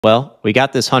well, we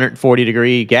got this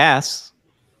 140-degree gas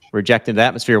rejected the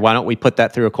atmosphere. Why don't we put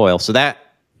that through a coil? So that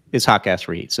is hot gas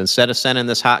reheat. So instead of sending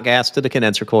this hot gas to the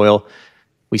condenser coil,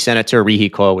 we send it to a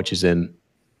reheat coil, which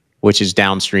is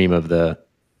downstream of the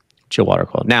chill water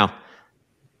coil. Now,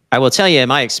 I will tell you, in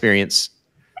my experience,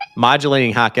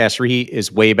 modulating hot gas reheat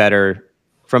is way better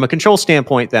from a control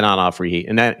standpoint than on-off reheat.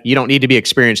 And that you don't need to be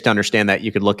experienced to understand that.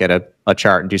 You could look at a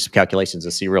chart and do some calculations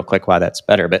and see real quick why that's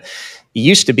better. But it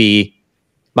used to be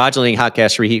modulating hot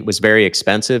gas reheat was very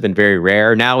expensive and very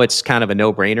rare. Now it's kind of a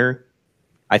no-brainer.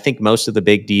 I think most of the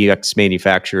big DX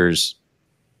manufacturers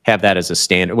have that as a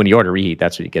standard. When you order reheat,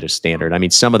 that's what you get as standard. I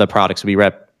mean, some of the products we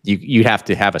rep, you have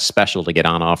to have a special to get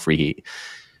on-off reheat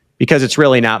because it's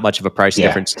really not much of a price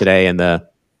difference today, and the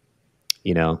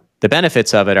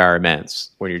benefits of it are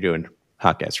immense when you're doing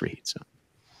hot gas reheat. So,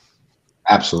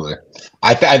 absolutely,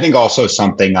 I think also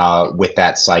something with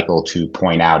that cycle to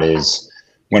point out is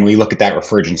when we look at that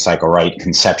refrigerant cycle, right?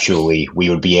 Conceptually, we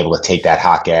would be able to take that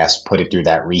hot gas, put it through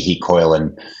that reheat coil,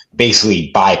 and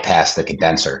basically bypass the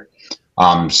condenser.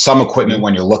 Some equipment,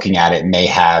 when you're looking at it, may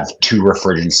have two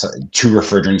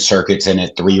refrigerant circuits in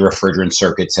it, 3 refrigerant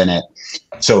circuits in it.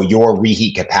 So your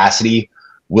reheat capacity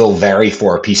will vary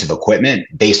for a piece of equipment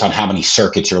based on how many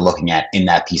circuits you're looking at in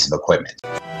that piece of equipment.